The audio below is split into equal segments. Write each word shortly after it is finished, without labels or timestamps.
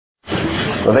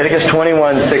Leviticus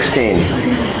 21:16.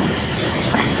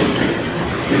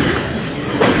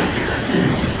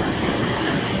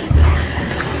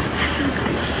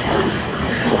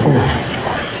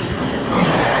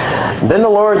 Then the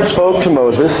Lord spoke to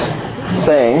Moses,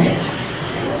 saying,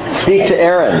 "Speak to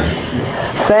Aaron,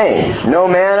 saying, no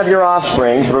man of your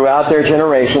offspring throughout their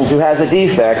generations who has a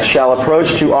defect shall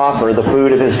approach to offer the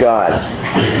food of his God.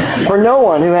 For no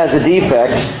one who has a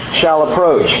defect shall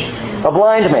approach, a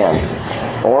blind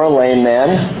man, or a lame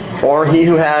man, or he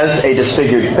who has a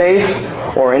disfigured face,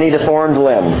 or any deformed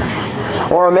limb,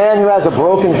 or a man who has a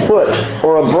broken foot,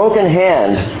 or a broken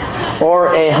hand,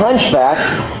 or a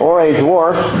hunchback, or a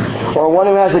dwarf, or one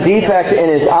who has a defect in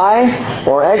his eye,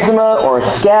 or eczema, or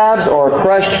scabs, or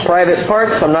crushed private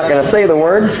parts." I'm not going to say the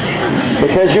word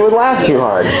because you would laugh too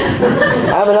hard.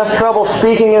 I have enough trouble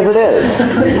speaking as it is.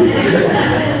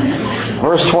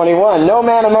 Verse 21, "No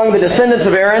man among the descendants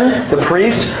of Aaron, the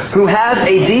priest, who has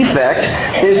a defect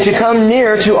is to come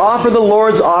near to offer the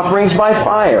Lord's offerings by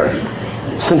fire.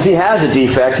 Since he has a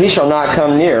defect, he shall not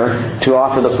come near to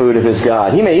offer the food of his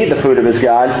God. He may eat the food of his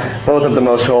God, both of the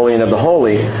most holy and of the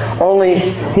holy. Only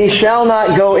he shall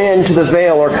not go into the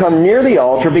veil or come near the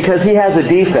altar because he has a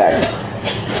defect,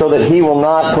 so that he will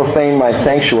not profane my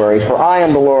sanctuary. For I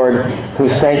am the Lord who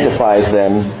sanctifies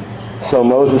them." So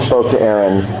Moses spoke to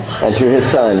Aaron and to his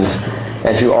sons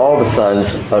and to all the sons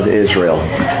of Israel.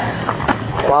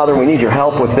 Father, we need your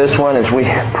help with this one as we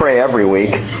pray every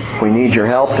week. We need your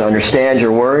help to understand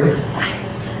your word.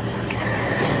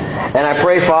 And I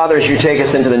pray, Father, as you take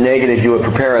us into the negative, you would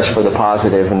prepare us for the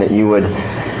positive, and that you would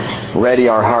ready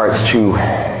our hearts to,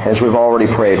 as we've already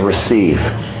prayed, receive.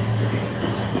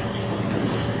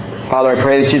 Father, I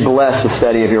pray that you'd bless the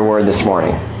study of your word this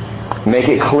morning. Make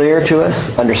it clear to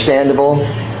us, understandable,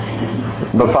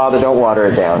 but Father, don't water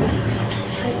it down.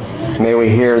 May we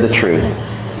hear the truth.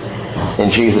 In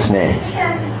Jesus' name,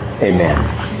 amen.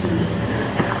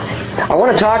 I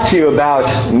want to talk to you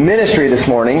about ministry this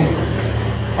morning.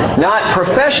 Not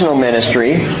professional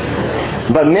ministry,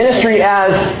 but ministry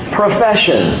as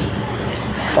profession.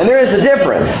 And there is a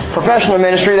difference. Professional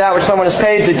ministry, that which someone is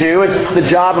paid to do, it's the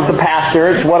job of the pastor,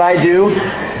 it's what I do.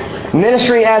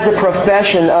 Ministry as a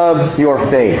profession of your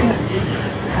faith.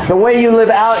 The way you live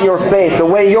out your faith, the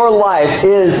way your life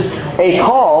is a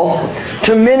call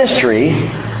to ministry.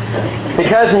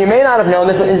 Because, and you may not have known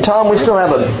this, and Tom, we still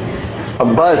have a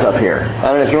buzz up here. I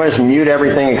don't know if you want to just mute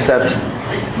everything except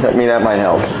me, that might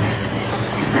help.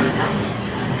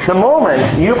 The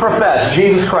moment you profess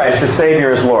Jesus Christ as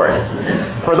Savior, as Lord,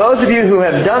 for those of you who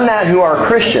have done that, who are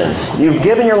Christians, you've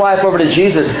given your life over to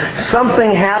Jesus,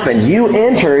 something happened. You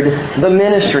entered the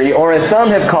ministry, or as some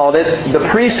have called it, the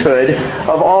priesthood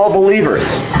of all believers.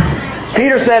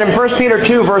 Peter said in 1 Peter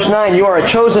 2, verse 9, "You are a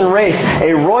chosen race,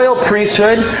 a royal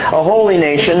priesthood, a holy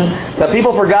nation, a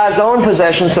people for God's own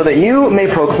possession, so that you may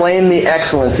proclaim the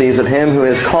excellencies of Him who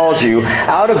has called you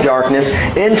out of darkness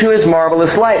into His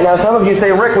marvelous light." Now some of you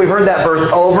say, "Rick, we've heard that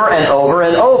verse over and over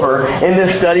and over in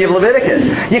this study of Leviticus.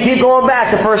 You keep going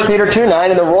back to 1 Peter 2:9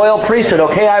 and the royal priesthood."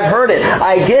 Okay, I've heard it.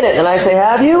 I get it. And I say,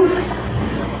 have you?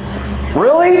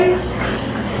 Really?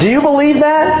 Do you believe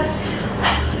that?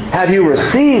 Have you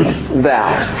received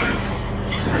that?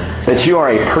 That you are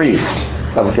a priest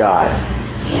of God?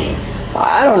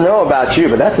 I don't know about you,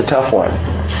 but that's a tough one.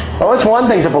 Well, it's one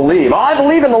thing to believe. I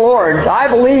believe in the Lord. I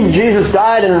believe Jesus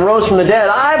died and rose from the dead.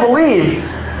 I believe.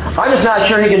 I'm just not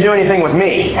sure He can do anything with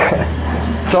me.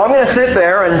 So I'm going to sit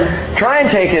there and try and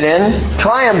take it in,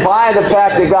 try and buy the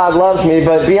fact that God loves me,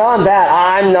 but beyond that,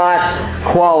 I'm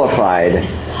not qualified.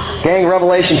 Gang,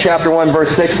 Revelation chapter 1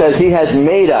 verse 6 says He has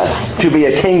made us to be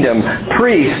a kingdom,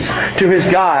 priests to His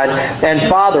God and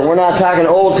Father. We're not talking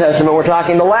Old Testament, we're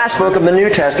talking the last book of the New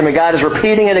Testament. God is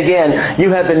repeating it again.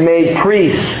 You have been made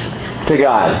priests to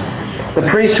God. The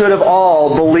priesthood of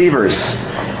all believers.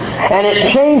 And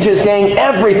it changes, gang,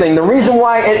 everything. The reason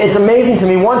why it's amazing to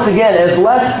me, once again, as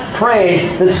Les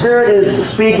prayed, the Spirit is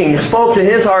speaking, spoke to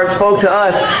his heart, spoke to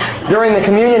us during the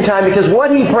communion time, because what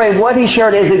he prayed, what he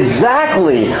shared is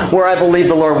exactly where I believe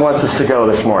the Lord wants us to go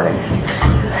this morning.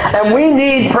 And we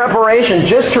need preparation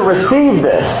just to receive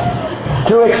this.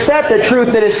 To accept a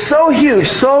truth that is so huge,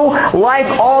 so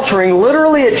life-altering,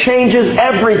 literally it changes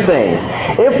everything.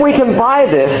 If we can buy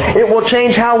this, it will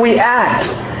change how we act.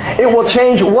 It will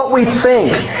change what we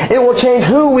think. It will change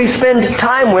who we spend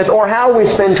time with or how we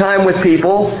spend time with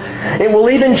people. It will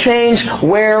even change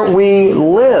where we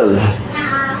live.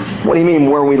 What do you mean,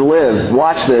 where we live?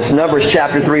 Watch this. Numbers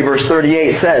chapter 3, verse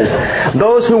 38 says,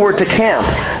 "Those who were to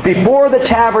camp before the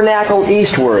tabernacle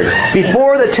eastward,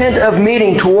 before the tent of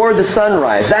meeting toward the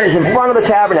sunrise," that is in front of the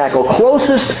tabernacle,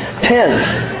 closest tents,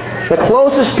 The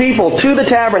closest people to the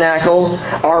tabernacle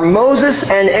are Moses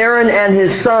and Aaron and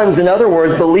his sons, in other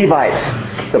words, the Levites,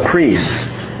 the priests.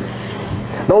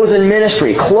 Those in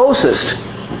ministry, closest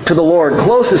to the Lord,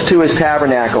 closest to His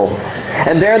tabernacle.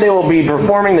 And there they will be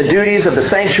performing the duties of the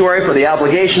sanctuary for the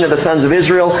obligation of the sons of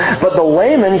Israel. But the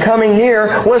layman coming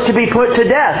near was to be put to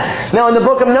death. Now in the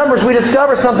book of Numbers we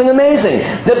discover something amazing.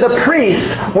 That the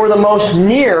priests were the most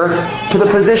near to the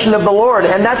position of the Lord.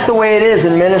 And that's the way it is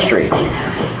in ministry.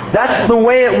 That's the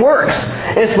way it works.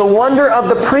 It's the wonder of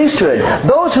the priesthood.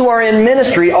 Those who are in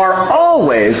ministry are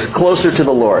always closer to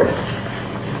the Lord.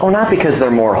 Oh, not because they're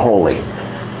more holy.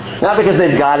 Not because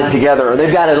they've got it together or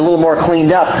they've got it a little more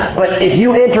cleaned up. But if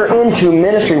you enter into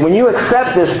ministry, when you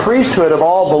accept this priesthood of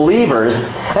all believers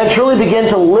and truly begin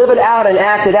to live it out and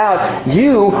act it out,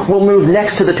 you will move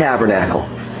next to the tabernacle.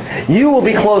 You will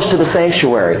be close to the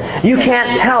sanctuary. You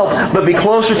can't help but be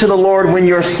closer to the Lord when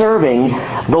you're serving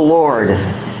the Lord.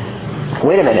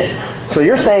 Wait a minute. So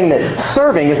you're saying that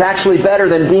serving is actually better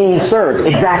than being served.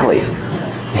 Exactly.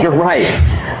 You're right.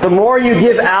 The more you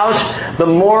give out, the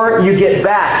more you get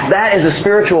back. That is a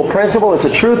spiritual principle. It's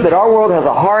a truth that our world has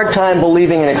a hard time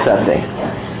believing and accepting.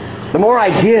 The more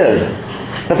I give,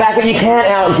 the fact that you can't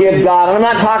outgive God, and I'm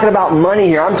not talking about money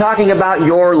here, I'm talking about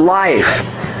your life.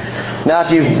 Now,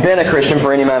 if you've been a Christian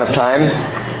for any amount of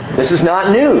time, this is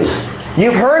not news.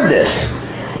 You've heard this.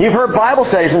 You've heard Bible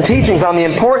studies and teachings on the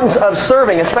importance of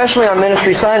serving, especially on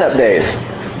ministry sign-up days.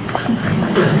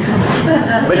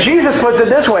 But Jesus puts it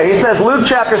this way. He says, Luke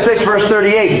chapter 6, verse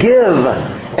 38, "Give,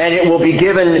 and it will be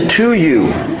given to you.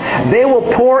 They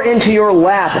will pour into your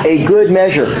lap a good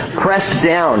measure, pressed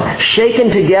down, shaken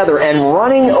together, and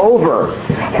running over.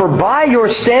 For by your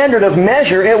standard of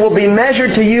measure, it will be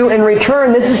measured to you in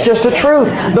return." This is just a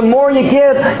truth. The more you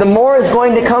give, the more is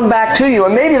going to come back to you.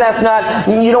 And maybe that's not,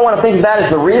 you don't want to think that is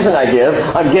the reason I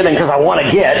give. I'm giving because I want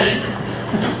to get.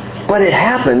 But it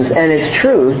happens, and it's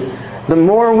truth. The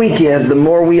more we give, the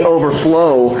more we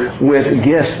overflow with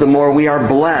gifts, the more we are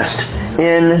blessed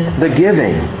in the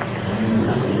giving.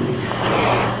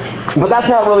 But that's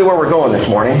not really where we're going this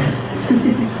morning.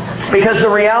 Because the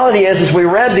reality is, as we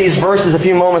read these verses a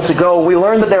few moments ago, we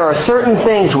learned that there are certain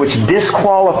things which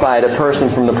disqualified a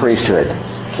person from the priesthood.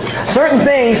 Certain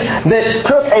things that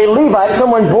took a Levite,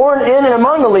 someone born in and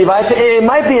among the Levites, it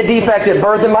might be a defect at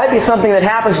birth, it might be something that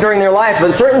happens during their life,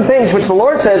 but certain things which the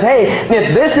Lord says, hey,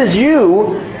 if this is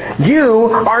you,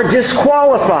 you are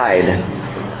disqualified.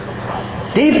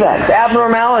 Defects,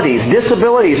 abnormalities,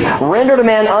 disabilities rendered a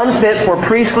man unfit for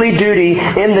priestly duty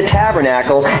in the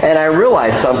tabernacle. And I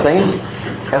realized something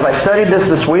as I studied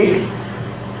this week,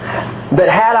 that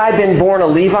had I been born a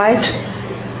Levite,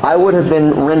 I would have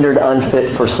been rendered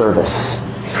unfit for service,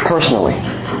 personally.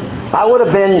 I would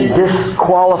have been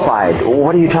disqualified.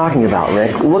 What are you talking about,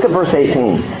 Rick? Look at verse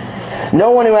 18. "No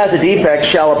one who has a defect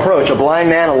shall approach, a blind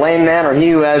man, a lame man, or he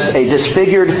who has a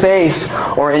disfigured face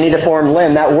or any deformed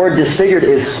limb." That word disfigured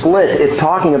is split. It's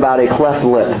talking about a cleft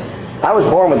lip. I was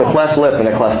born with a cleft lip and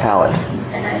a cleft palate.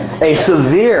 A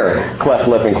severe cleft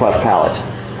lip and cleft palate.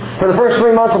 For the first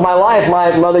 3 months of my life,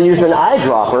 my mother used an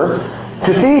eyedropper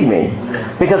to feed me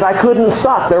because I couldn't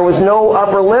suck. There was no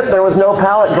upper lip. There was no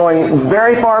palate going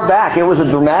very far back. It was a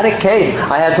dramatic case.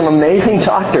 I had some amazing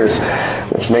doctors,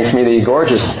 which makes me the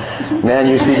gorgeous man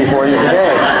you see before you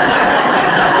today.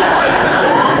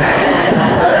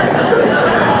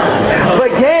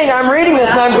 But gang, I'm reading this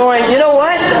and I'm going, you know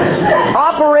what?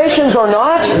 Operations are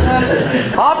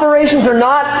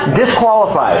not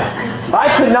disqualified.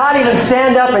 I could not even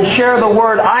stand up and share the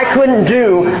word. I couldn't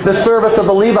do the service of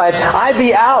the Levites. I'd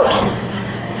be out.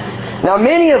 Now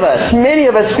many of us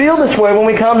feel this way when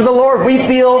we come to the Lord. We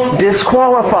feel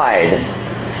disqualified.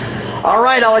 All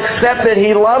right, I'll accept that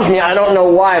He loves me. I don't know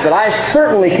why, but I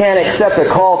certainly can't accept a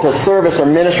call to service or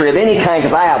ministry of any kind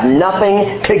because I have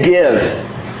nothing to give.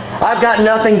 I've got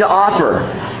nothing to offer.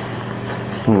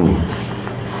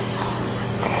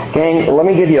 Gang, let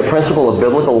me give you a principle of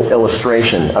biblical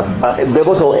illustration, a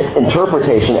biblical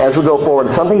interpretation as we go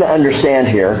forward. Something to understand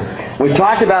here. We've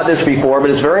talked about this before, but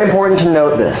it's very important to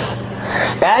note this.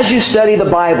 As you study the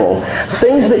Bible,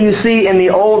 things that you see in the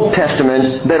Old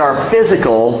Testament that are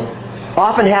physical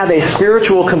often have a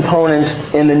spiritual component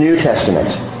in the New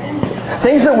Testament.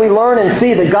 Things that we learn and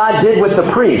see that God did with the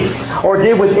priests or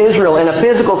did with Israel in a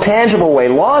physical, tangible way.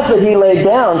 Laws that He laid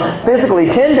down physically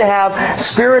tend to have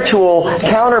spiritual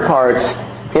counterparts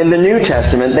in the New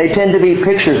Testament. They tend to be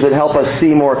pictures that help us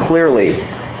see more clearly.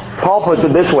 Paul puts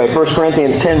it this way, 1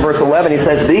 Corinthians 10 verse 11, he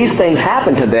says, "These things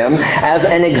happened to them as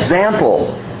an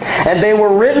example, and they were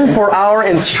written for our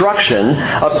instruction,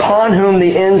 upon whom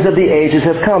the ends of the ages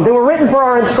have come." They were written for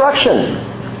our instruction.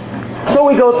 So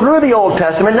we go through the Old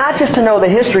Testament, not just to know the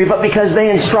history, but because they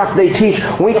instruct, they teach.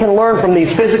 We can learn from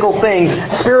these physical things,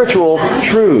 spiritual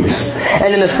truths.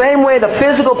 And in the same way, the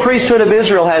physical priesthood of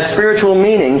Israel has spiritual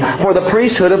meaning for the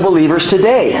priesthood of believers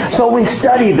today. So we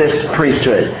study this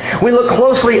priesthood. We look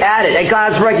closely at it, at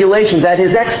God's regulations, at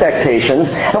His expectations,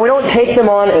 and we don't take them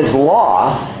on as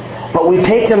law, but we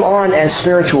take them on as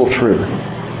spiritual truth.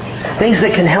 Things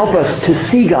that can help us to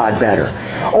see God better,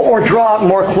 or draw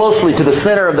more closely to the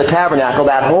center of the tabernacle,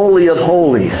 that Holy of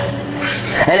Holies.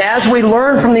 And as we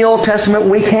learn from the Old Testament,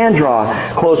 we can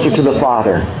draw closer to the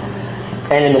Father.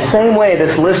 And in the same way,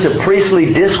 this list of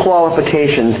priestly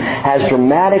disqualifications has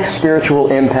dramatic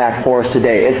spiritual impact for us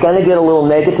today. It's going to get a little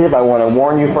negative. I want to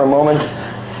warn you for a moment,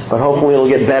 but hopefully it'll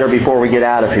get better before we get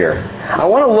out of here. I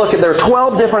want to look at, there are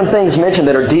 12 different things mentioned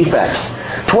that are defects.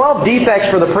 12 defects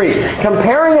for the priest.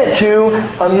 Comparing it to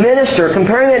a minister,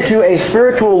 comparing it to a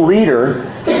spiritual leader,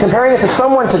 comparing it to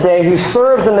someone today who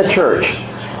serves in the church.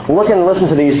 Look and listen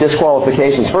to these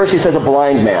disqualifications. First, he says a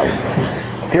blind man.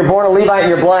 If you're born a Levite and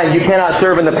you're blind, you cannot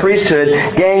serve in the priesthood.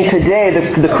 Gang, today,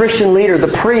 the Christian leader,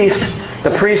 the priest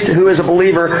who is a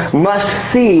believer,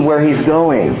 must see where he's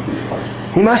going.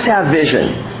 He must have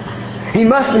vision. He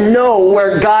must know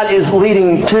where God is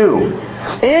leading to.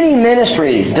 Any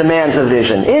ministry demands a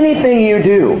vision. Anything you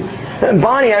do.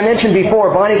 Bonnie, I mentioned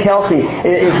before, Bonnie Kelsey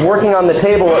is working on the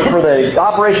table for the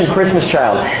Operation Christmas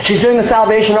Child. She's doing the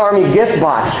Salvation Army gift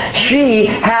box. She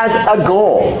has a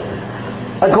goal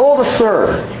to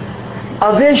serve,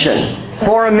 a vision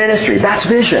for a ministry. That's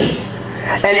vision.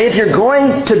 And if you're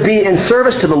going to be in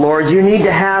service to the Lord, you need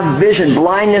to have vision.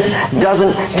 Blindness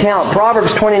doesn't count.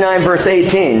 Proverbs 29 verse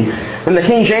 18, in the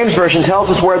King James Version,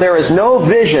 tells us where there is no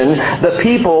vision, the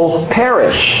people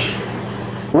perish.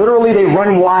 Literally, they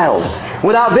run wild.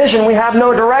 Without vision, we have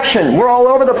no direction. We're all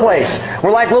over the place.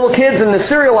 We're like little kids in the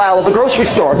cereal aisle of the grocery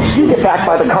store. You get back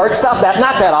by the cart, stop that,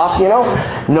 knock that off,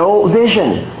 No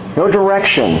vision, no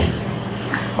direction.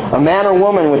 A man or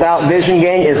woman without vision,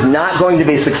 gang, is not going to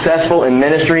be successful in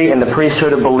ministry in the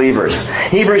priesthood of believers.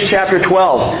 Hebrews chapter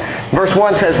 12, verse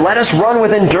 1 says, "Let us run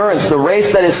with endurance the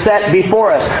race that is set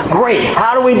before us." Great.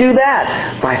 How do we do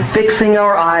that? By fixing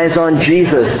our eyes on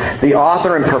Jesus, the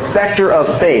author and perfecter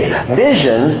of faith.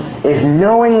 Vision is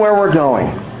knowing where we're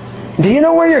going. Do you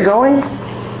know where you're going?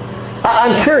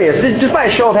 I'm curious, just by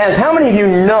a show of hands, how many of you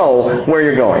know where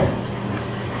you're going?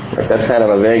 That's kind of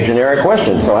a vague, generic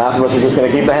question, so half of us are just going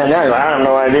to keep the hand down. You're like, I have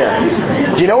no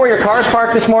idea. Do you know where your car's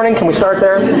parked this morning? Can we start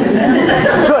there?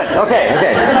 Good. Okay,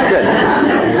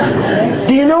 good.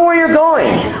 Do you know where you're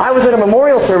going? I was at a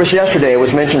memorial service yesterday. It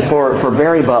was mentioned for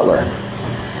Barry Butler.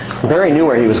 Barry knew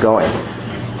where he was going.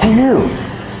 He knew.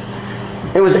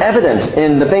 It was evident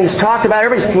in the things talked about.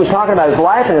 Everybody was talking about his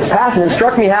life and his past, and it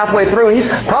struck me halfway through. He's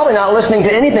probably not listening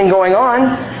to anything going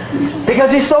on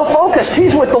because he's so focused.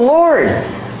 He's with the Lord.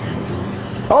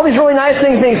 All these really nice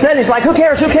things being said. He's like, who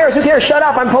cares? Shut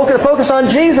up. I'm focused on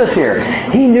Jesus here.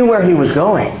 He knew where he was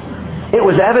going. It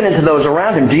was evident to those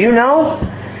around him. Do you know?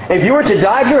 If you were to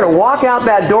die, if you were to walk out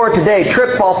that door today,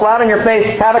 trip, fall flat on your face,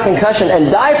 have a concussion, and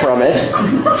die from it,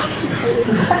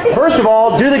 first of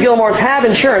all, do the Gilmores have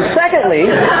insurance? Secondly,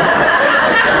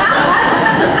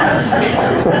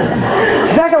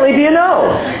 do you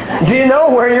know? Do you know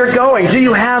where you're going? Do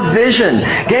you have vision?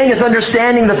 Gang, it's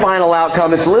understanding the final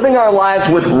outcome. It's living our lives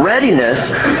with readiness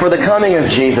for the coming of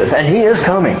Jesus. And He is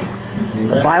coming.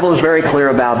 The Bible is very clear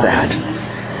about that.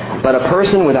 But a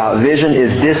person without vision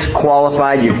is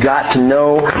disqualified. You've got to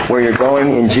know where you're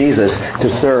going in Jesus to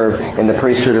serve in the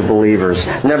priesthood of believers.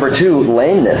 Number 2,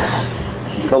 lameness.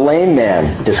 The lame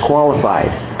man,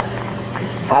 disqualified.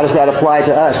 How does that apply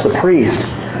to us? The priest,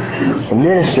 the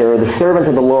minister, the servant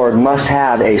of the Lord must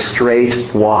have a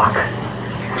straight walk.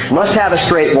 Must have a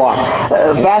straight walk.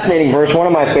 Fascinating verse, one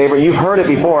of my favorite. You've heard it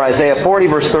before, Isaiah 40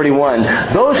 verse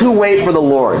 31. Those who wait for the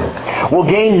Lord will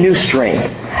gain new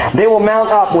strength. They will mount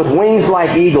up with wings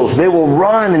like eagles. They will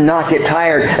run and not get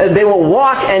tired. They will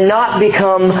walk and not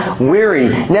become weary.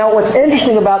 Now, what's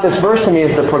interesting about this verse to me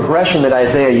is the progression that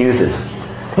Isaiah uses.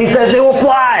 He says they will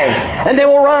fly, and they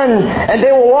will run, and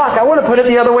they will walk. I would have put it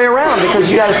the other way around, because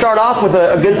you got to start off with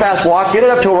a good fast walk, get it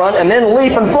up to a run, and then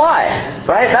leap and fly.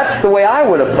 Right? That's the way I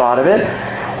would have thought of it.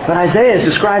 But Isaiah is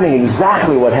describing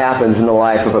exactly what happens in the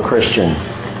life of a Christian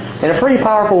in a pretty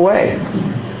powerful way.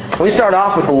 We start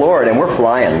off with the Lord, and we're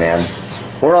flying, man.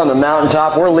 We're on the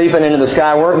mountaintop. We're leaping into the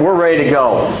sky. We're ready to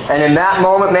go. And in that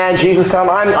moment, man, Jesus comes.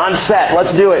 I'm set.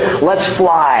 Let's do it. Let's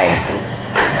fly.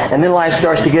 And then life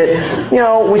starts to get,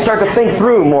 we start to think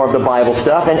through more of the Bible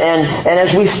stuff. And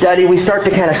as we study, we start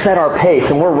to kind of set our pace,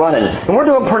 and we're running. And we're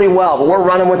doing pretty well, but we're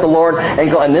running with the Lord.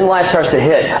 And then life starts to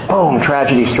hit. Boom,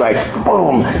 tragedy strikes.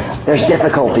 Boom, there's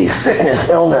difficulties, sickness,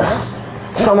 illness.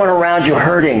 Someone around you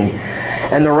hurting.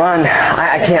 And the run,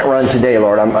 I can't run today,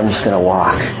 Lord. I'm just going to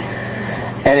walk.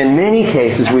 And in many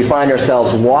cases, we find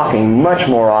ourselves walking much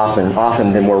more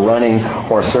often than we're running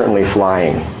or certainly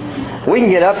flying. We can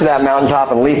get up to that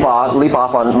mountaintop and leap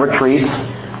off on retreats.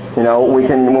 We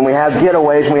can, when we have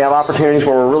getaways, when we have opportunities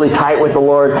where we're really tight with the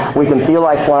Lord, we can feel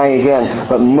like flying again.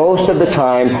 But most of the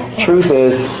time, truth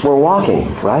is, we're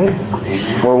walking, right?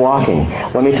 We're walking.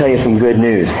 Let me tell you some good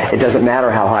news. It doesn't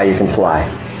matter how high you can fly.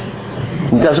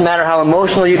 It doesn't matter how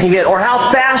emotional you can get or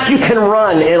how fast you can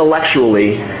run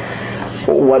intellectually.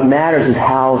 What matters is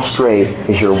how straight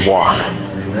is your walk.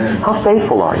 How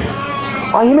faithful are you?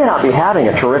 Oh, you may not be having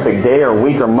a terrific day or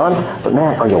week or month, but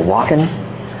man, are you walking?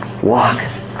 Walk.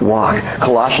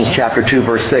 Colossians chapter 2,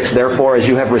 verse 6, therefore, as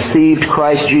you have received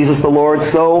Christ Jesus the Lord,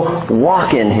 so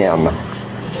walk in Him.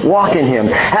 Walk in Him,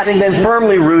 having been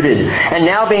firmly rooted, and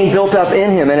now being built up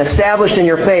in Him and established in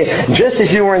your faith, just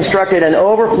as you were instructed, and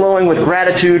overflowing with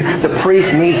gratitude, the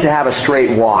priest needs to have a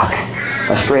straight walk.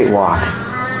 A straight walk.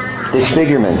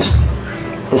 Disfigurement,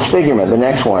 the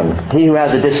next one. He who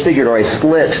has a disfigured or a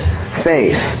split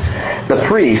face. The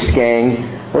priest, gang,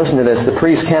 listen to this, the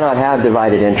priest cannot have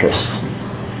divided interests.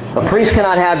 A priest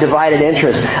cannot have divided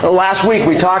interests. Last week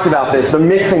we talked about this, the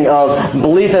mixing of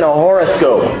belief in a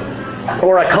horoscope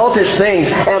or occultish things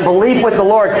and belief with the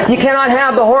Lord. You cannot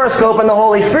have the horoscope and the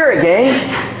Holy Spirit,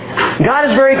 gang. God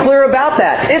is very clear about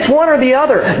that. It's one or the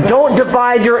other. Don't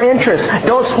divide your interests.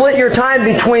 Don't split your time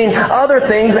between other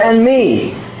things and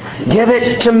me. Give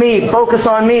it to me. Focus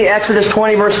on me. Exodus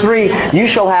 20, verse 3. You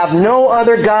shall have no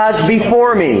other gods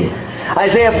before me.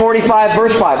 Isaiah 45,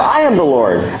 verse 5. I am the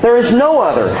Lord. There is no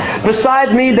other.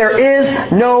 Besides me, there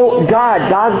is no God.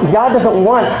 God doesn't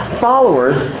want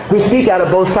followers who speak out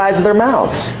of both sides of their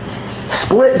mouths.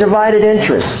 Split, divided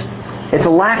interests. It's a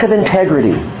lack of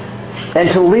integrity. And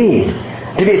to lead,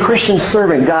 to be a Christian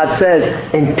servant, God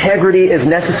says integrity is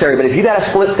necessary. But if you got a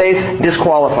split face,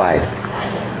 disqualified.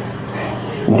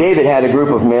 David had a group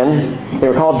of men. They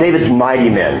were called David's mighty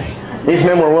men. These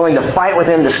men were willing to fight with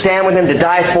him, to stand with him, to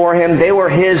die for him. They were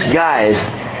his guys.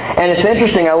 And it's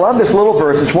interesting. I love this little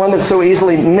verse. It's one that's so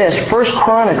easily missed. 1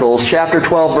 Chronicles chapter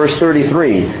 12, verse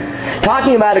 33.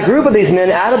 Talking about a group of these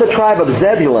men out of the tribe of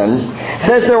Zebulun,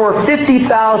 says there were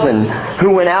 50,000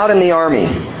 who went out in the army,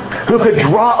 who could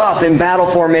draw up in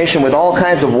battle formation with all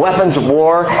kinds of weapons of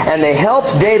war, and they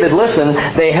helped David,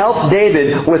 they helped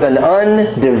David with an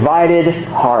undivided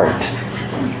heart.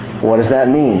 What does that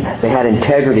mean? They had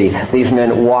integrity. These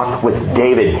men walked with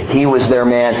David. He was their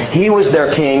man. He was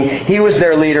their king. He was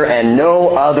their leader, and no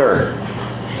other.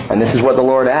 And this is what the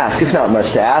Lord asks. It's not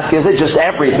much to ask, is it? Just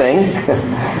everything.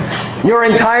 Your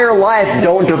entire life,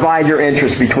 don't divide your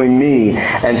interest between me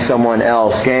and someone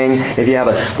else. Gang, if you have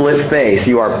a split face,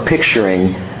 you are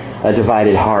picturing a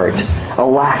divided heart, a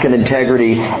lack of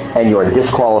integrity, and you are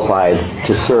disqualified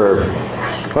to serve.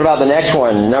 What about the next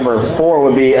one? Number 4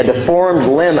 would be a deformed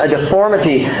limb, a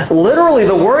deformity. Literally,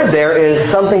 the word there is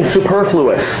something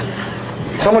superfluous.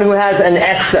 Someone who has an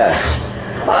excess.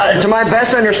 To my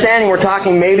best understanding, we're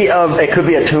talking maybe of, it could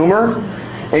be a tumor.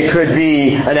 It could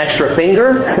be an extra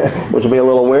finger, which would be a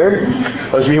little weird.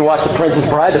 Those of you who watch The Princess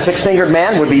Bride, the 6-fingered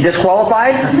man would be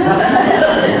disqualified.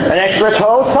 An extra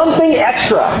toe, something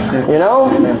extra.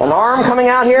 An arm coming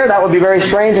out here, that would be very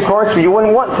strange, of course. You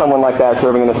wouldn't want someone like that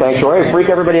serving in the sanctuary. It'd freak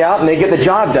everybody out, and they'd get the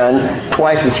job done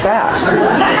twice as fast.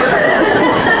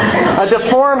 A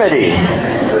deformity.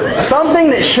 Something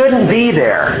that shouldn't be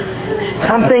there.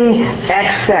 Something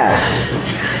excess.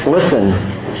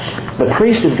 Listen. The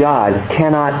priest of God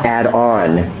cannot add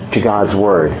on to God's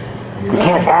Word. You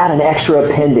can't add an extra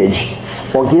appendage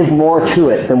or give more to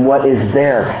it than what is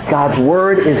there. God's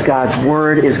Word is God's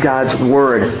Word is God's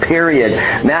Word. Period.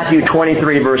 Matthew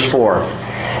 23, verse 4.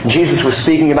 Jesus was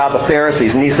speaking about the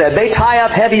Pharisees, and He said, they tie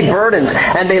up heavy burdens,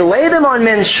 and they lay them on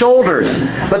men's shoulders,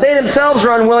 but they themselves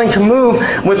are unwilling to move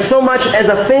with so much as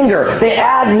a finger. They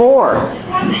add more.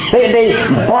 They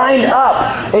bind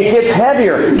up. It gets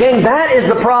heavier. Gang, that is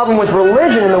the problem with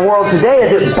religion in the world today,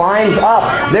 is it binds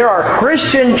up. There are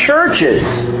Christian churches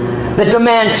that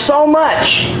demand so much.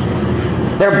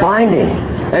 They're binding.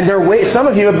 And some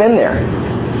of you have been there.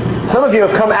 Some of you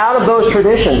have come out of those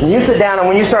traditions, and you sit down, and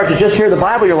when you start to just hear the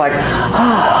Bible, you're like,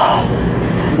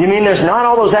 oh, you mean there's not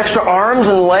all those extra arms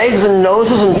and legs and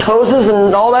noses and toeses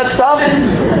and all that stuff?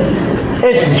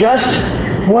 It's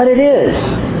just what it is.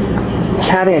 was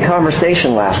having a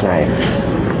conversation last night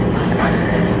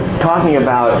talking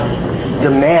about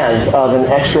demands of an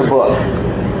extra book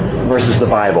versus the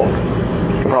Bible.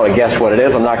 You can probably guess what it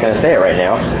is. I'm not going to say it right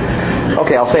now.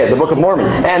 Okay, I'll say it. The Book of Mormon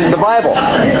and the Bible.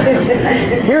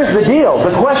 Here's the deal.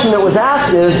 The question that was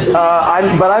asked is,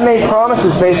 but I made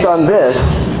promises based on this,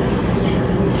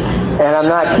 and I'm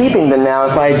not keeping them now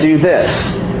if I do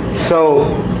this. So,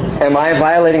 am I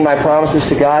violating my promises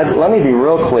to God? Let me be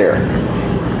real clear.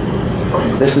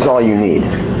 This is all you need.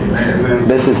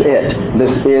 This is it.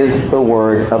 This is the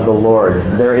word of the Lord.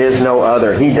 There is no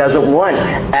other. He doesn't want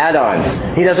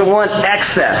add-ons. He doesn't want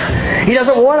excess. He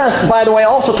doesn't want us, by the way,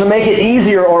 also to make it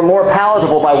easier or more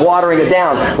palatable by watering it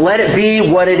down. Let it be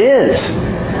what it is.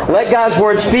 Let God's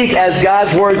Word speak as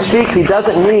God's Word speaks. He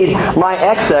doesn't need my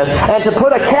excess. And to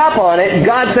put a cap on it,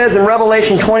 God says in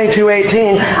Revelation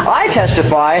 22:18, I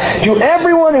testify to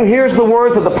everyone who hears the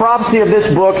words of the prophecy of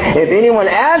this book, if anyone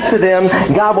adds to them,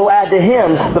 God will add to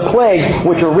him the plagues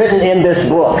which are written in this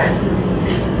book.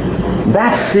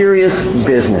 That's serious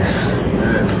business.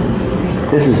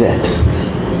 This is it.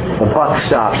 The buck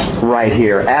stops right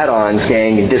here. Add-ons,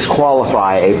 gang,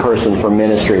 disqualify a person from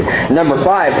ministry. Number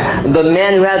 5, the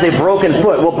man who has a broken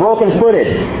foot. Well,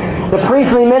 broken-footed. The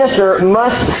priestly minister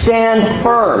must stand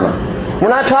firm. We're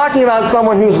not talking about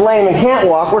someone who's lame and can't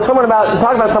walk. We're talking about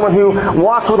someone who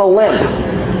walks with a limp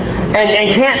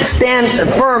and can't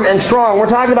stand firm and strong. We're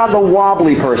talking about the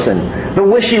wobbly person, the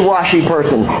wishy-washy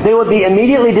person. They would be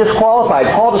immediately disqualified.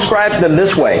 Paul describes them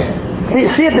this way.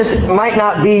 See if this might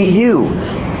not be you.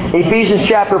 Ephesians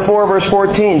chapter 4, verse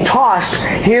 14, tossed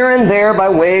here and there by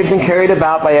waves and carried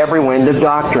about by every wind of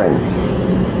doctrine.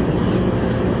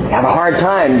 You have a hard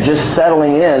time just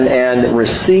settling in and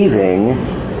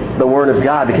receiving the Word of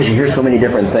God because you hear so many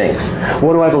different things.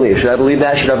 What do I believe? Should I believe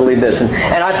that? Should I believe this? And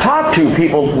I've talked to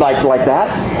people like that,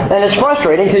 and it's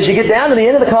frustrating because you get down to the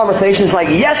end of the conversation, it's like,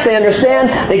 yes, they understand,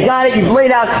 they got it, you've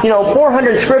laid out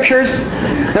 400 scriptures,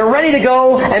 they're ready to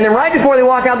go, and then right before they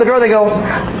walk out the door, they go,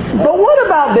 but what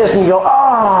about this? And you go,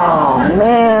 oh,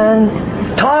 man,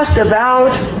 tossed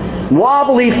about,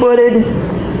 wobbly-footed,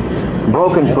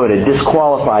 broken-footed,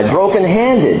 disqualified,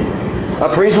 broken-handed.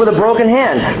 A priest with a broken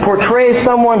hand portrays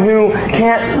someone who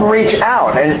can't reach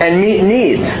out and meet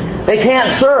needs. They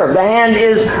can't serve. The hand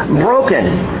is broken.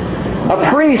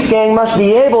 A priest, gang, must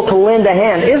be able to lend a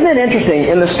hand. Isn't it interesting?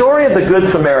 In the story of the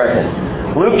Good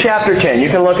Samaritan, Luke chapter 10,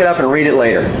 you can look it up and read it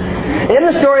later. In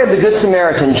the story of the Good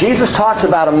Samaritan, Jesus talks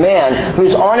about a man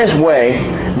who's on his way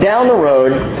down the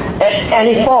road and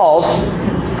he falls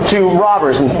to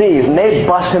robbers and thieves, and they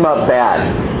bust him up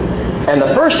bad. And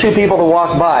the first two people to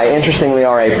walk by, interestingly,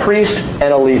 are a priest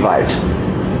and a Levite.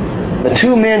 The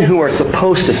two men who are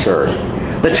supposed to serve.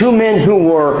 The two men who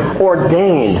were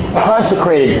ordained,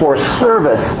 consecrated for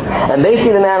service. And they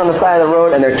see the man on the side of the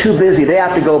road and they're too busy. They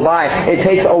have to go by. It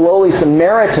takes a lowly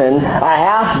Samaritan, a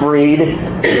half-breed,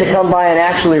 to come by and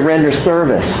actually render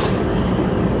service.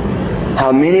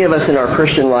 How many of us in our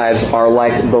Christian lives are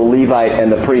like the Levite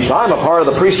and the priest? I'm a part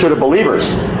of the priesthood of believers.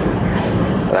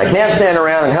 And I can't stand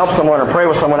around and help someone or pray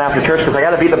with someone after church because I got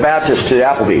to beat the Baptist to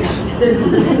Applebee's.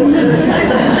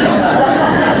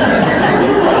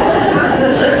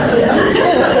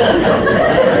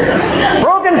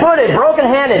 Broken-footed,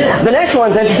 broken-handed. The next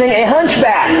one's interesting, a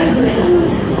hunchback.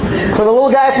 So the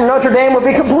little guy from Notre Dame would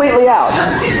be completely out.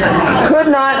 Could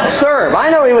not serve. I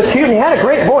know he was cute and he had a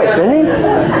great voice, didn't he?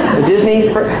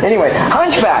 Anyway,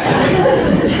 hunchback.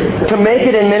 To make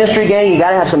it in ministry, gang, you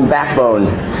got to have some backbone.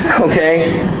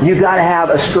 Okay? You got to have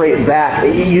a straight back.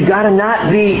 You got to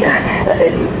not be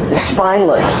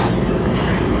spineless.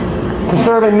 To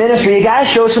serve in ministry, you got to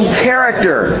show some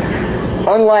character.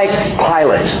 Unlike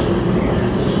Pilate.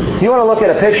 If you want to look at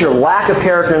a picture of lack of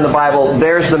character in the Bible,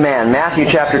 there's the man. Matthew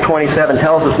chapter 27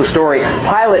 tells us the story.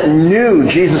 Pilate knew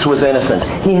Jesus was innocent.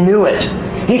 He knew it.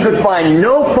 He could find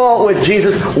no fault with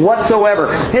Jesus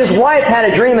whatsoever. His wife had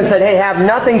a dream and said, hey, have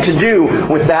nothing to do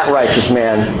with that righteous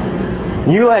man.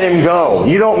 You let him go.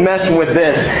 You don't mess with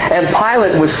this. And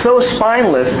Pilate was so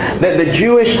spineless that the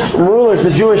Jewish rulers, the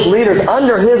Jewish leaders,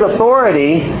 under his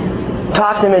authority,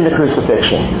 talked him into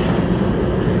crucifixion.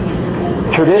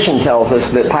 Tradition tells us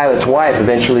that Pilate's wife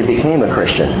eventually became a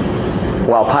Christian,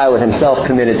 while Pilate himself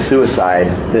committed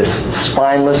suicide, this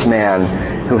spineless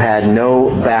man who had no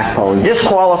backbone.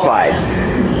 Disqualified.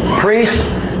 Priest,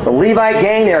 the Levite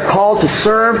gang, they are called to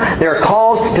serve. They are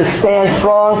called to stand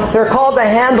strong. They're called to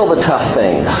handle the tough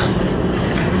things.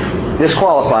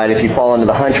 Disqualified if you fall into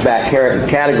the hunchback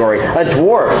category. A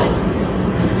dwarf.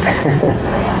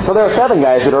 So there are 7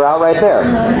 guys that are out right there.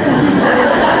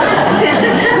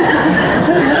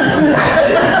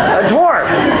 A dwarf.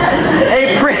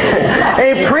 A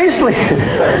A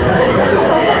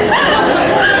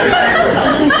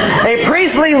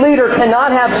priestly leader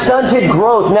cannot have stunted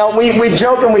growth. Now, we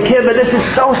joke and we kid, but this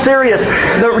is so serious.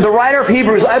 The writer of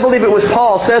Hebrews, I believe it was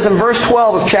Paul, says in verse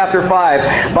 12 of chapter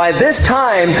 5, by this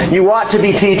time you ought to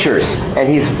be teachers. And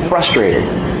he's frustrated.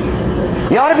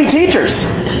 You ought to be teachers.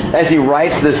 As he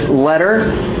writes this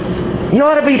letter, you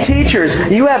ought to be teachers.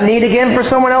 You have need again for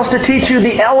someone else to teach you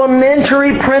the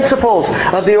elementary principles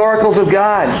of the oracles of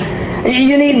God.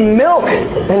 You need milk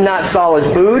and not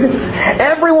solid food.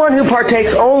 Everyone who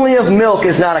partakes only of milk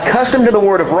is not accustomed to the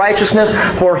word of righteousness,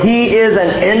 for he is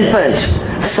an infant.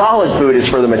 Solid food is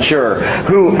for the mature,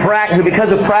 who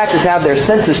because of practice have their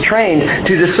senses trained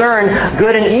to discern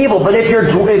good and evil. But if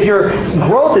your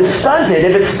growth is stunted,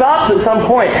 if it stops at some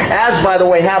point, as, by the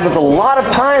way, happens a lot of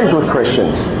times with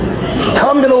Christians,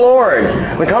 come to the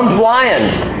Lord. We come flying,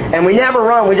 and we never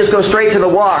run. We just go straight to the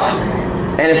walk.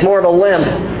 And it's more of a limp,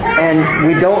 and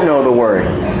we don't know the Word.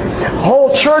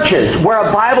 Whole churches where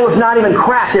a Bible is not even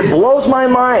cracked. It blows my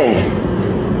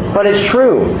mind. But it's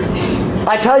true.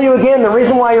 I tell you again, the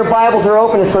reason why your Bibles are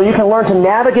open is so you can learn to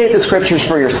navigate the Scriptures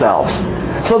for yourselves.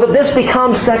 So that this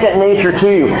becomes second nature to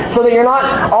you. So that you're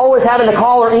not always having to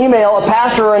call or email a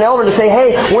pastor or an elder to say,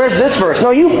 hey, where's this verse?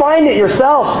 No, you find it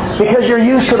yourself because you're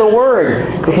used to the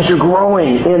Word. Because you're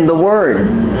growing in the Word.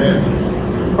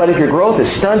 But if your growth is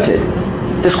stunted,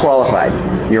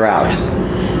 disqualified, you're out.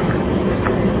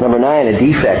 Number 9, a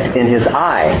defect in his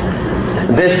eye.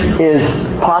 This is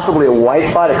possibly a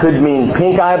white spot. It could mean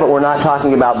pink eye, but we're not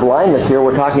talking about blindness here.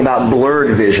 We're talking about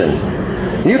blurred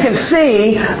vision. You can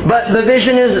see, but the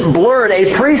vision is blurred.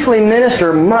 A priestly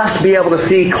minister must be able to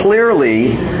see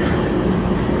clearly,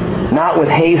 not with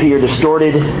hazy or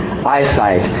distorted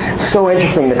eyesight. So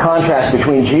interesting, the contrast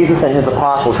between Jesus and His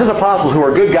apostles. His apostles, who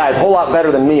are good guys, a whole lot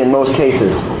better than me in most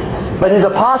cases. But His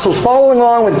apostles following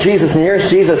along with Jesus, and here's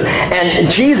Jesus. And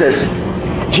Jesus,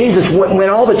 when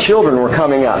all the children were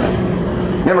coming up,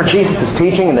 remember Jesus is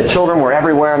teaching and the children were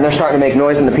everywhere and they're starting to make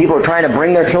noise and the people are trying to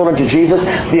bring their children to Jesus.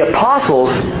 The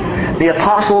apostles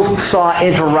saw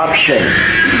interruption.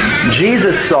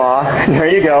 Jesus saw, there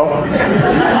you go.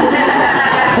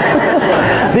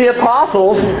 The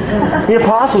apostles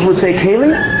would say,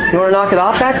 Kaylee, you want to knock it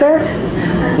off back there?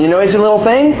 You noisy little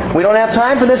thing? We don't have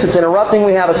time for this. It's interrupting.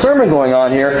 We have a sermon going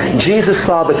on here. Jesus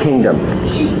saw the kingdom.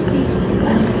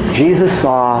 Jesus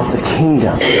saw the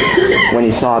kingdom when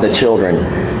He saw the children.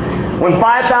 When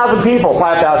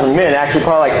 5,000 men, actually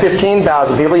probably like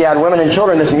 15,000 people, you had women and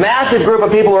children, this massive group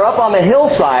of people are up on the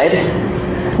hillside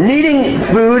needing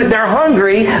food. They're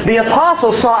hungry. The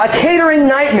apostles saw a catering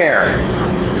nightmare.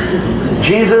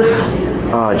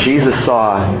 Jesus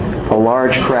saw a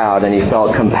large crowd and He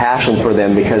felt compassion for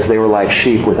them because they were like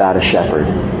sheep without a shepherd.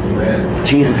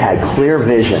 Jesus had clear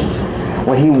vision.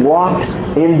 When He walked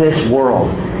in this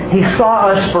world, He saw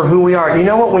us for who we are. You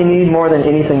know what we need more than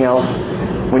anything else?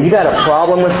 When you got a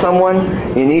problem with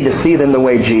someone, you need to see them the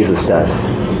way Jesus does.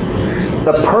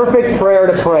 The perfect prayer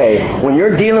to pray when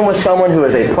you're dealing with someone who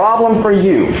is a problem for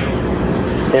you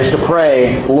is to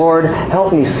pray, Lord,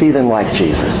 help me see them like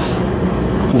Jesus.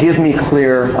 Give me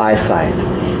clear eyesight.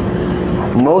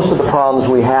 Most of the problems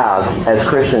we have as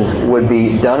Christians would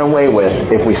be done away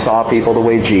with if we saw people the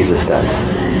way Jesus does.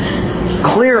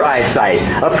 Clear eyesight.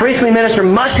 A priestly minister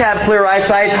must have clear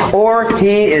eyesight or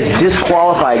he is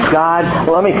disqualified. God,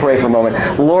 let me pray for a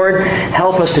moment. Lord,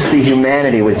 help us to see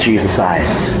humanity with Jesus' eyes.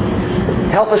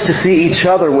 Help us to see each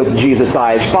other with Jesus'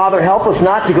 eyes. Father, help us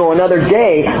not to go another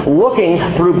day looking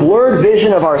through blurred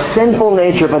vision of our sinful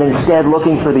nature, but instead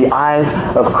looking for the eyes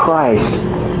of Christ,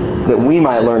 that we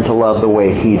might learn to love the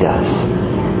way He does.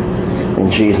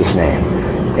 In Jesus' name,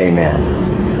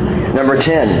 amen. Number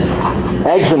 10,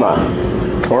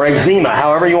 eczema, or eczema,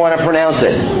 however you want to pronounce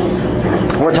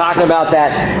it. We're talking about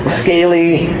that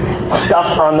scaly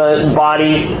stuff on the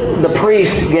body. The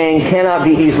priest, gang, cannot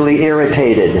be easily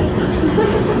irritated.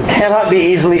 Cannot be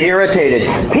easily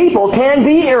irritated. People can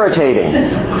be irritating.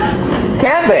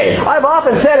 Can't they? I've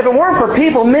often said if it weren't for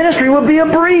people, ministry would be a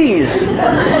breeze.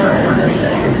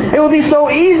 It would be so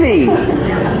easy.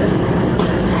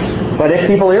 But if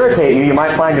people irritate you, you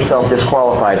might find yourself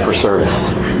disqualified for service.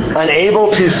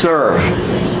 Unable to serve.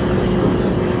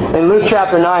 In Luke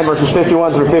chapter 9, verses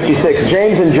 51 through 56,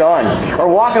 James and John are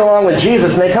walking along with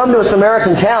Jesus, and they come to a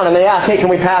Samaritan town, and they ask, hey, can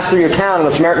we pass through your town?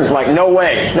 And the Samaritan's like, no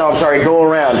way. No, I'm sorry, go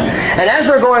around. And as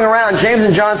they're going around, James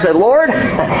and John said, Lord,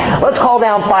 let's call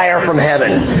down fire from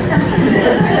heaven.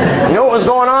 You know what was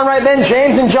going on right then?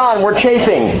 James and John were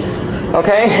chafing.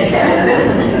 Okay?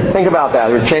 Think about that.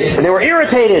 They were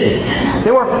irritated.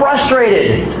 They were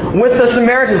frustrated with the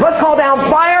Samaritans. Let's call down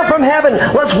fire from heaven.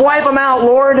 Let's wipe them out,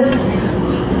 Lord.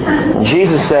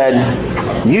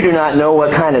 said, "You do not know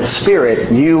what kind of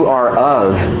spirit you are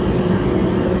of."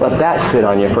 Let that sit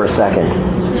on you for a second.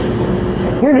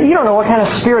 You don't know what kind of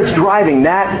spirit's driving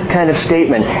that kind of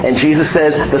statement. And Jesus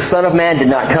says, the Son of Man did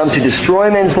not come to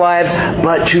destroy men's lives,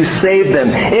 but to save them.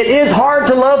 It is hard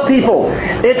to love people.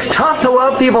 It's tough to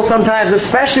love people sometimes,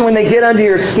 especially when they get under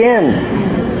your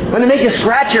skin. When they make you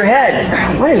scratch your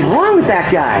head. What is wrong with that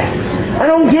guy? I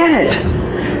don't get it.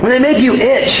 When they make you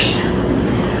itch.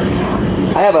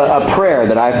 I have a prayer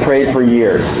that I've prayed for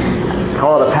years.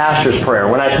 Call it a pastor's prayer.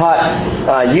 When I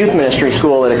taught youth ministry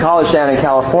school at a college down in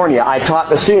California, I taught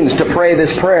the students to pray this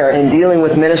prayer in dealing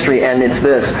with ministry, and it's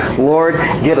this: Lord,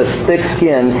 give us thick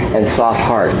skin and soft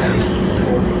hearts.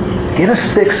 Give us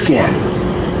thick skin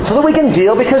so that we can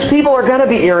deal, because people are going to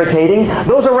be irritating.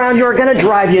 Those around you are going to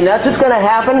drive you nuts. It's going to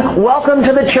happen. Welcome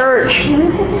to the church.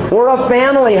 We're a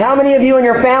family. How many of you and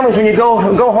your families, when you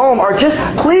go home, are just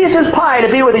pleased as pie to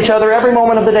be with each other every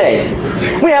moment of the day?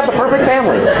 We have the perfect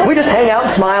family. We just hang out,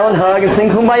 smile, and hug, and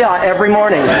sing Kumbaya every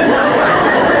morning.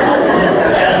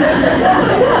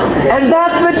 And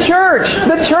that's the church.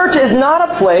 The church is not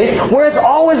a place where it's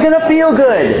always going to feel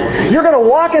good. You're going to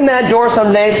walk in that door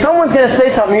someday, someone's going to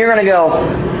say something, you're going to go,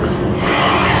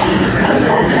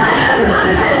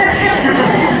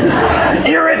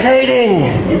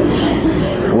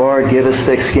 irritating. Lord, give us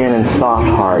thick skin and soft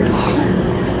hearts.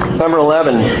 Number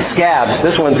 11, scabs.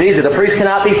 This one's easy. The priest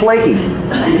cannot be flaky.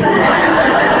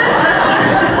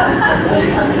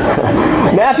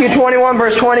 Matthew 21,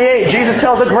 verse 28, Jesus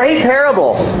tells a great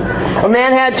parable. A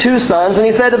man had 2 sons, and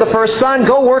he said to the first son,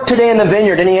 "Go work today in the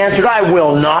vineyard." And he answered, "I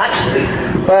will not."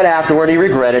 But afterward he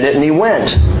regretted it, and he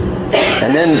went.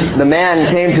 And then the man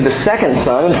came to the second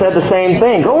son and said the same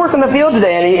thing. "Go work in the field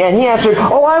today." And he answered,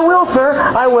 "Oh, I will, sir,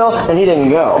 I will." And he didn't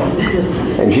go.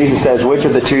 And Jesus says, which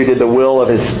of the 2 did the will of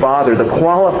his father? The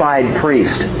qualified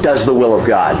priest does the will of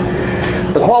God.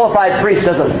 The qualified priest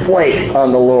doesn't flake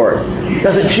on the Lord.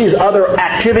 Doesn't choose other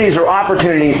activities or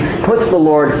opportunities. Puts the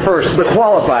Lord first. The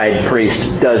qualified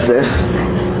priest does this.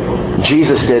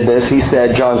 Jesus did this. He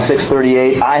said, John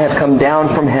 6:38, "I have come down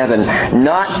from heaven,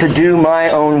 not to do my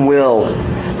own will,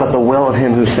 but the will of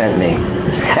him who sent me.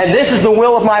 And this is the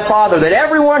will of my Father, that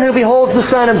everyone who beholds the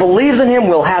Son and believes in him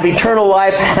will have eternal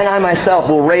life, and I myself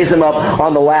will raise him up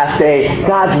on the last day."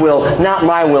 God's will, not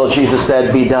my will, Jesus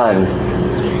said, be done.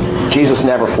 Jesus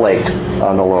never flaked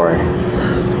on the Lord.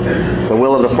 The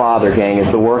will of the Father, gang,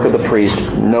 is the work of the priest.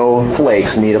 No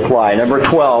flakes need apply. Number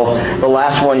 12, the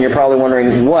last one, you're probably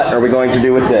wondering, what are we going to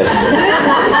do with this?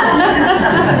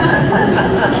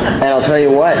 And I'll tell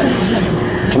you what,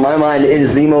 to my mind, it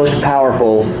is the most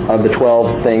powerful of the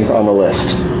 12 things on the list.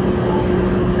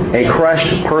 A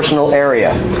crushed personal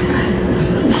area.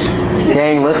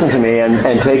 Gang, listen to me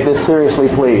and take this seriously,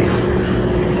 please.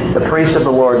 The priest of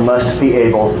the Lord must be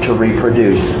able to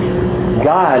reproduce.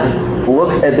 God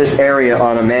looks at this area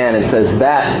on a man and says,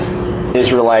 that,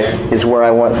 Israelites, is where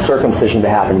I want circumcision to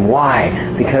happen.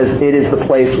 Why? Because it is the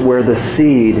place where the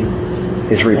seed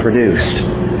is reproduced.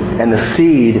 And the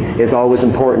seed is always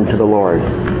important to the Lord.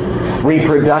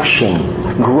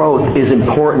 Reproduction, growth is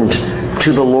important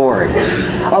to the Lord.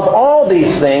 Of all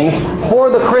these things,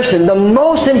 for the Christian, the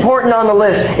most important on the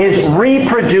list is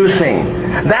reproducing.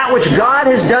 That which God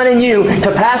has done in you,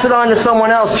 to pass it on to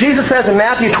someone else. Jesus says in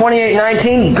Matthew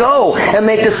 28:19, "Go and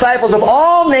make disciples of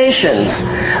all nations,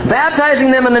 baptizing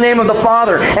them in the name of the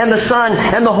Father and the Son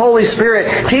and the Holy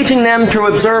Spirit, teaching them to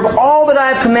observe all that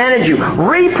I have commanded you."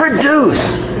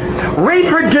 Reproduce.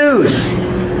 Reproduce.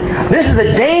 This is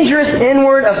a dangerous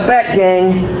inward effect,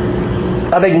 gang,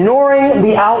 of ignoring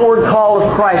the outward call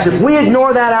of Christ. If we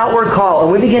ignore that outward call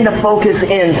and we begin to focus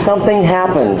in, something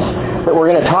happens that we're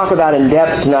going to talk about in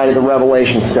depth tonight at the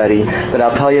Revelation study. But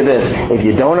I'll tell you this, if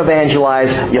you don't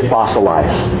evangelize, you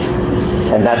fossilize.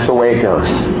 And that's the way it goes.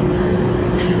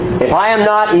 If I am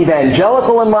not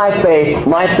evangelical in my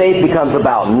faith becomes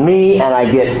about me, and I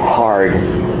get hard.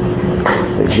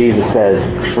 But Jesus says,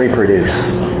 reproduce.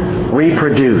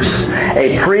 Reproduce.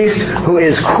 A priest who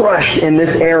is crushed in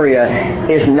this area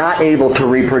is not able to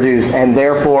reproduce, and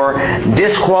therefore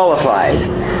disqualified.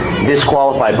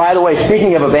 Disqualified. By the way,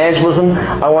 speaking of evangelism,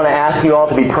 I want to ask you all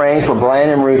to be praying for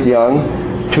Brian and Ruth Young,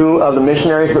 2 of the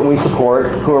missionaries that we support,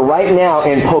 who are right now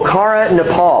in Pokhara,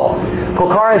 Nepal.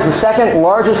 Pokhara is the second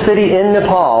largest city in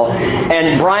Nepal,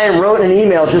 and Brian wrote an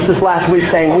email just this last week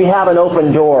saying, "We have an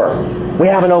open door. We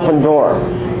have an open door."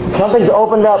 Something's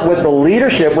opened up with the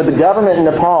leadership, with the government in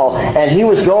Nepal, and he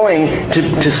was going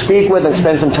to speak with and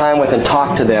spend some time with and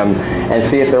talk to them and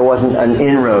see if there wasn't an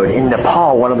inroad. In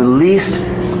Nepal, one of the least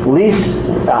least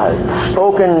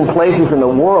spoken places in the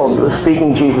world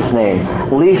speaking Jesus'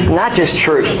 name. Least, not just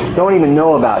church, don't even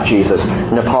know about Jesus.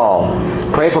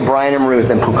 Nepal. Pray for Brian and Ruth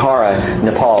in Pokhara,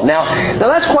 Nepal. Now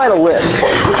that's quite a list.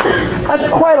 That's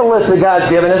quite a list that God's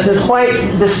given us. It's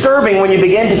quite disturbing when you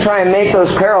begin to try and make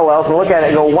those parallels and look at it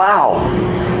and go, wow,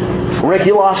 Rick,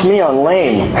 you lost me on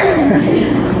lame.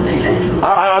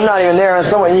 I'm not even there. And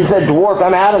someone, you said dwarf,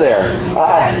 I'm out of there.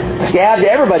 Scabbed,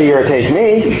 everybody irritates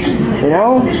me. You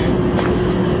know?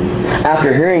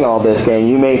 After hearing all this, gang,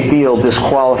 you may feel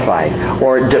disqualified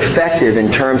or defective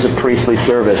in terms of priestly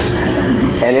service.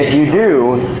 And if you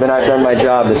do, then I've done my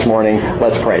job this morning.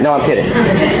 Let's pray. No, I'm kidding.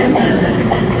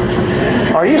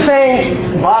 Are you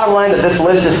saying, bottom line, that this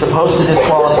list is supposed to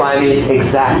disqualify me?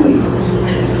 Exactly.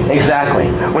 Exactly.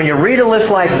 When you read a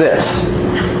list like this,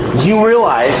 you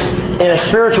realize, in a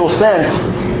spiritual sense,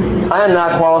 I am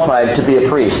not qualified to be a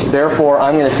priest. Therefore,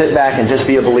 I'm going to sit back and just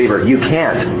be a believer. You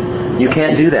can't. You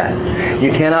can't do that.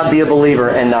 You cannot be a believer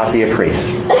and not be a priest.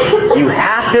 You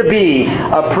have to be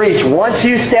a priest. Once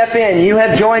you step in, you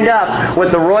have joined up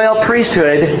with the royal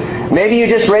priesthood. Maybe you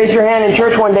just raised your hand in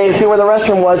church one day to see where the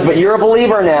restroom was, but you're a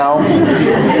believer now.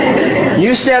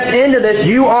 You stepped into this.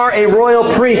 You are a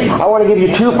royal priest. I want to give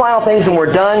you two final things and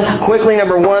we're done. Quickly,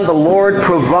 number one, the Lord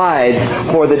provides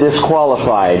for the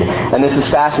disqualified. And this is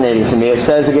fascinating to me. It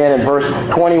says again in verse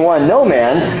 21, no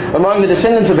man among the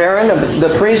descendants of Aaron,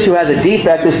 the priest who has a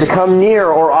defect, is to come near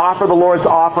or offer the Lord's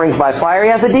offerings by fire. He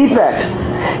has a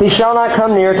defect. He shall not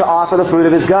come near to offer the food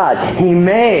of his God. He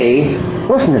may,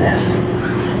 listen to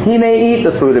this, he may eat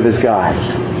the food of his God,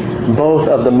 both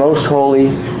of the most holy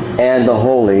and the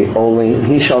holy, only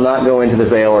he shall not go into the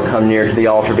veil or come near to the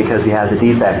altar because he has a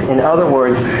defect. In other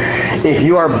words, if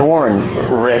you are born,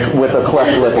 Rick, with a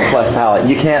cleft lip and cleft palate,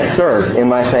 you can't serve in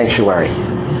my sanctuary.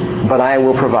 But I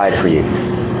will provide for you.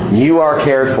 You are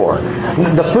cared for.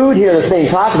 The food here that's being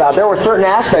talked about, there were certain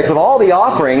aspects of all the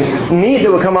offerings, meat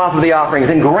that would come off of the offerings,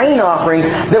 and grain offerings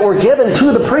that were given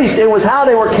to the priest. It was how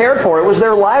they were cared for. It was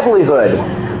their livelihood,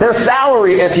 their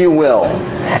salary, if you will.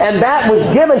 And that was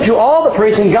given to all the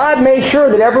priests, and God made sure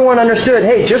that everyone understood,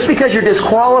 hey, just because you're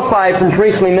disqualified from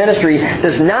priestly ministry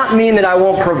does not mean that I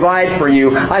won't provide for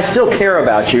you. I still care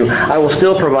about you. I will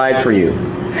still provide for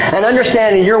you. And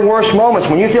understanding your worst moments,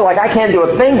 when you feel like I can't do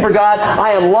a thing for God,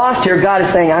 I am lost here, God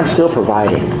is saying, I'm still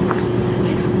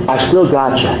providing. I've still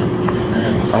got you.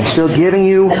 I'm still giving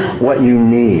you what you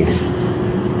need.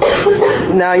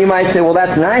 Now you might say, well,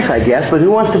 that's nice, I guess, but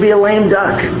who wants to be a lame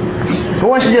duck? Who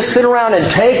wants to just sit around and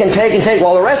take and take and take?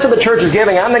 While the rest of the church is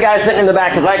giving, I'm the guy sitting in the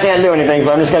back because I can't do anything,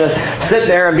 so I'm just going to sit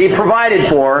there and be provided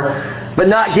for, but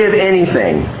not give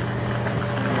anything.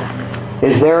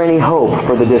 Is there any hope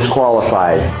for the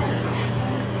disqualified?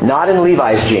 Not in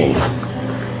Levi's jeans.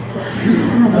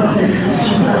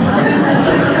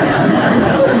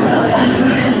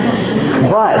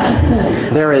 But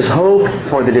there is hope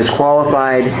for the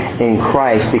disqualified in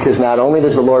Christ, because not only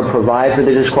does the Lord provide for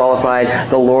the disqualified,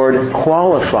 the Lord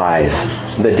qualifies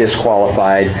the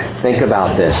disqualified. Think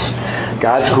about this.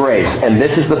 God's grace, and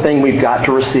this is the thing we've got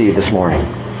to receive this morning.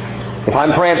 If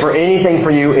I'm praying for anything for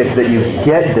you, it's that you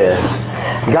get this.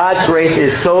 God's grace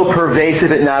is so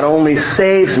pervasive it not only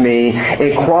saves me,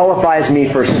 it qualifies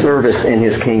me for service in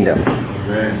His kingdom.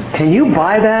 Amen. Can you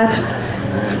buy that?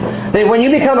 That when you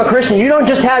become a Christian, you don't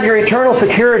just have your eternal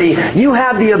security, you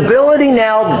have the ability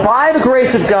now, by the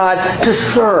grace of God, to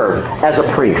serve as a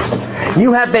priest.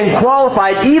 You have been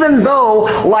qualified, even though,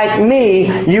 like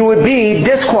me, you would be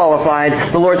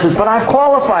disqualified. The Lord says, but I've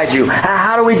qualified you.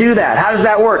 How do we do that? How does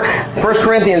that work? 1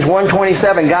 Corinthians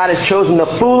 1:27, God has chosen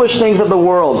the foolish things of the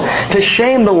world to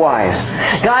shame the wise.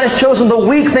 God has chosen the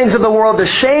weak things of the world to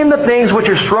shame the things which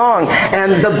are strong,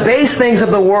 and the base things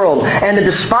of the world, and the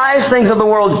despised things of the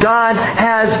world God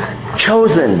has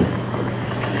chosen.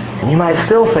 And you might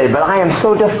still say, but I am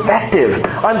so defective.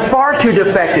 I'm far too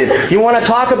defective. You want to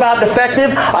talk about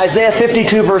defective? Isaiah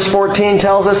 52 verse 14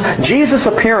 tells us, Jesus'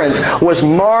 appearance was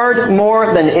marred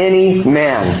more than any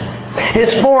man.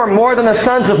 His form more than the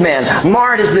sons of man.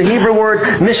 Marred is the Hebrew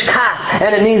word mishkat,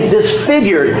 and it means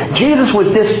disfigured. Jesus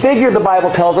was disfigured, the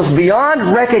Bible tells us,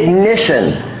 beyond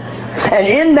recognition. And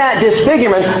in that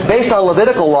disfigurement, based on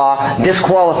Levitical law,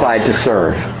 disqualified to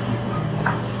serve.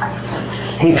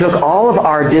 He took all of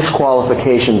our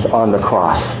disqualifications on the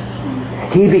cross.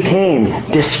 He became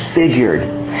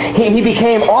disfigured. He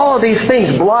became all of these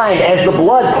things blind as the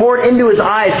blood poured into his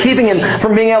eyes, keeping him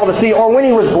from being able to see, or when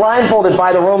he was blindfolded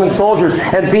by the Roman soldiers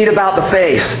and beat about the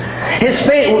face.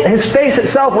 His face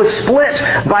itself was split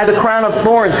by the crown of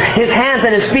thorns. His hands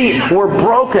and his feet were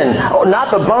broken,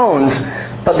 not the bones,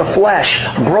 but the flesh,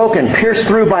 broken, pierced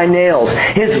through by nails.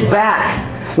 His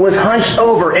back was hunched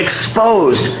over,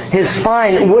 exposed. His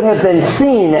spine would have been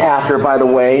seen after, by the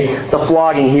way, the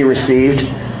flogging he received.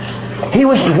 He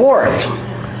was dwarfed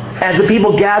as the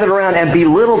people gathered around and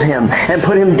belittled him and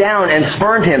put him down and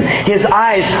spurned him. His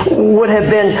eyes would have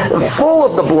been full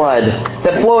of the blood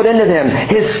that flowed into them.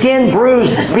 His skin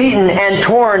bruised, beaten, and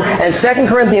torn. And 2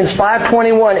 Corinthians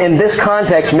 5:21 in this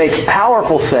context makes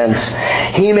powerful sense.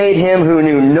 He made him who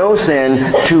knew no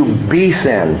sin to be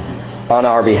sin on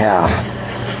our behalf,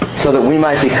 so that we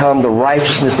might become the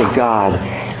righteousness of God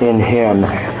in him.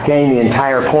 Again, the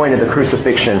entire point of the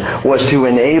crucifixion was to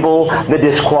enable the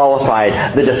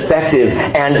disqualified, the defective,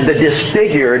 and the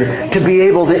disfigured to be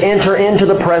able to enter into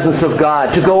the presence of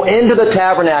God, to go into the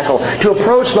tabernacle, to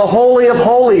approach the Holy of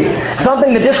Holies,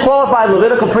 something the disqualified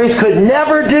Levitical priest could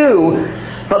never do,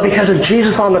 but because of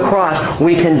Jesus on the cross,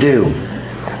 we can do.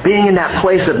 Being in that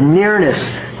place of nearness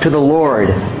to the Lord,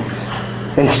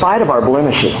 in spite of our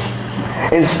blemishes,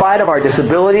 in spite of our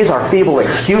disabilities, our feeble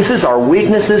excuses, our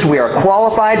weaknesses, we are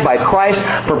qualified by Christ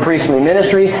for priestly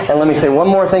ministry. And let me say one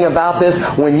more thing about this.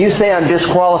 When you say I'm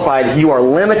disqualified, you are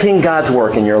limiting God's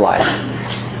work in your life.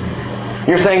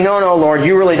 You're saying, no, Lord,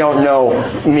 you really don't know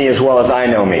me as well as I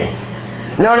know me.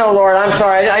 No, Lord, I'm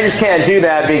sorry, I just can't do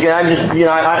that because I'm just,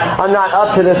 I'm not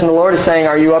up to this. And the Lord is saying,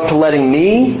 are you up to letting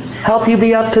me help you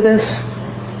be up to this?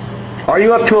 Are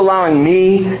you up to allowing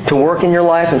me to work in your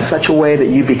life in such a way that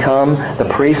you become the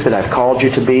priest that I've called you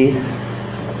to be?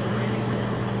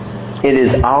 It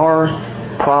is our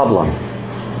problem.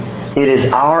 It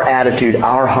is our attitude,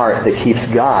 our heart that keeps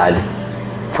God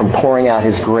from pouring out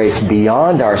His grace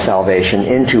beyond our salvation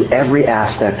into every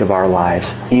aspect of our lives,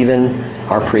 even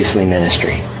our priestly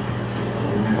ministry.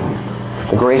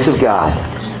 The grace of God,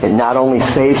 it not only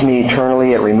saves me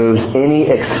eternally, it removes any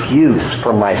excuse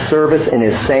from my service in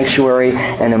His sanctuary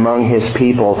and among His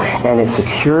people, and it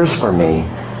secures for me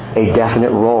a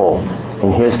definite role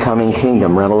in His coming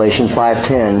kingdom. Revelation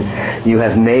 5:10, you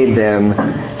have made them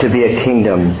to be a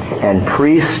kingdom and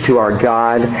priests to our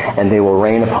God, and they will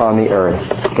reign upon the earth.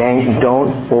 Gang,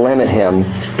 don't limit Him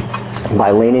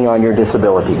by leaning on your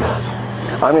disabilities.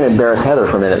 I'm going to embarrass Heather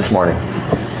for a minute this morning.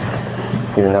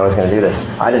 You didn't know I was going to do this.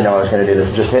 I didn't know I was going to do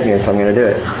this. It just hit me, so I'm going to do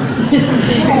it.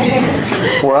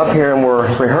 We're up here and we're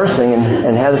rehearsing,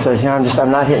 and Heather says,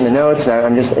 I'm not hitting the notes.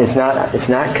 And it's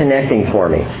not connecting for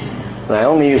me. And I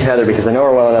only use Heather because I know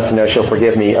her well enough to know she'll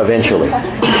forgive me eventually.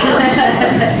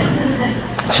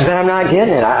 She said, I'm not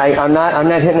getting it. I'm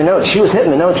not hitting the notes. She was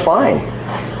hitting the notes fine.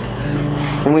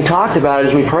 And we talked about it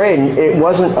as we prayed, and it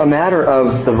wasn't a matter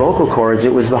of the vocal cords,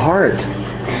 it was the heart.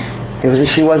 It was that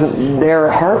she wasn't there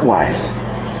heart-wise.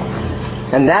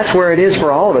 And that's where it is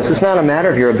for all of us. It's not a matter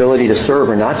of your ability to serve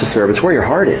or not to serve. It's where your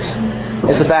heart is.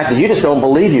 It's the fact that you just don't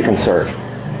believe you can serve.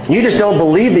 You just don't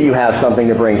believe that you have something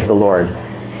to bring to the Lord.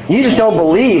 You just don't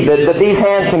believe that these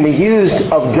hands can be used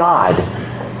of God.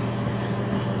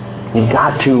 You've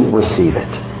got to receive it.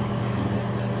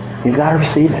 You've got to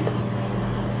receive it.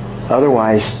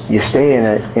 Otherwise, you stay in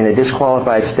a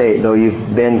disqualified state, though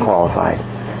you've been qualified.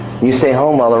 You stay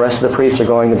home while the rest of the priests are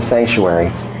going to the sanctuary.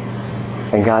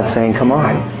 And God's saying, come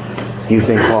on, you've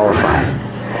been qualified.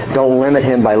 Don't limit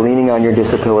Him by leaning on your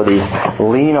disabilities.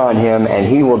 Lean on Him and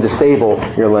He will disable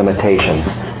your limitations.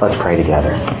 Let's pray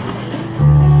together.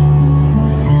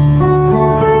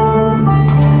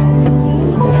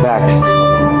 In fact,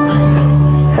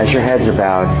 as your heads are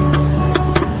bowed,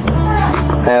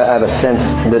 I have a sense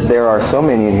that there are so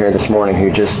many in here this morning who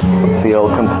just feel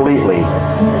completely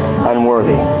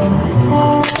unworthy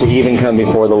to even come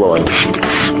before the Lord.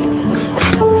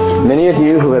 Many of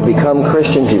you who have become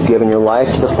Christians, you've given your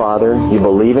life to the Father, you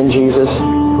believe in Jesus,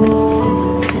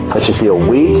 but you feel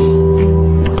weak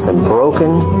and broken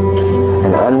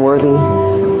and unworthy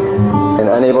and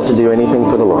unable to do anything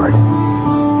for the Lord.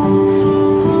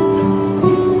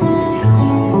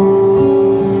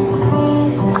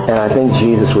 And I think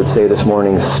Jesus would say this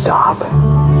morning, stop.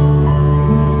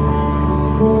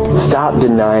 Stop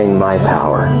denying my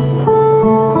power.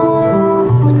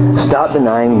 Stop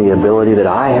denying the ability that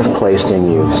I have placed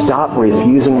in you. Stop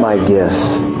refusing my gifts.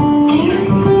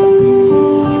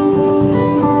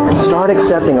 And start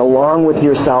accepting, along with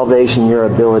your salvation, your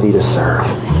ability to serve.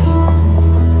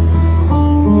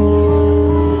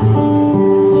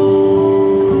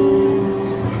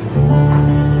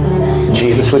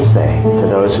 Jesus would say to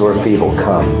those who are feeble,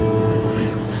 come.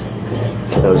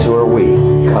 To those who are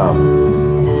weak, come.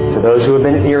 To those who have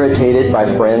been irritated by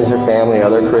friends or family or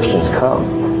other Christians,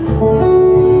 come.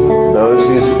 Those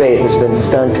whose faith has been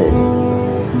stunted,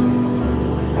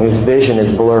 whose vision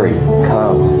is blurry,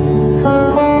 come.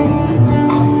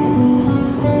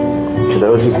 To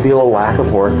those who feel a lack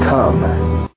of work, come.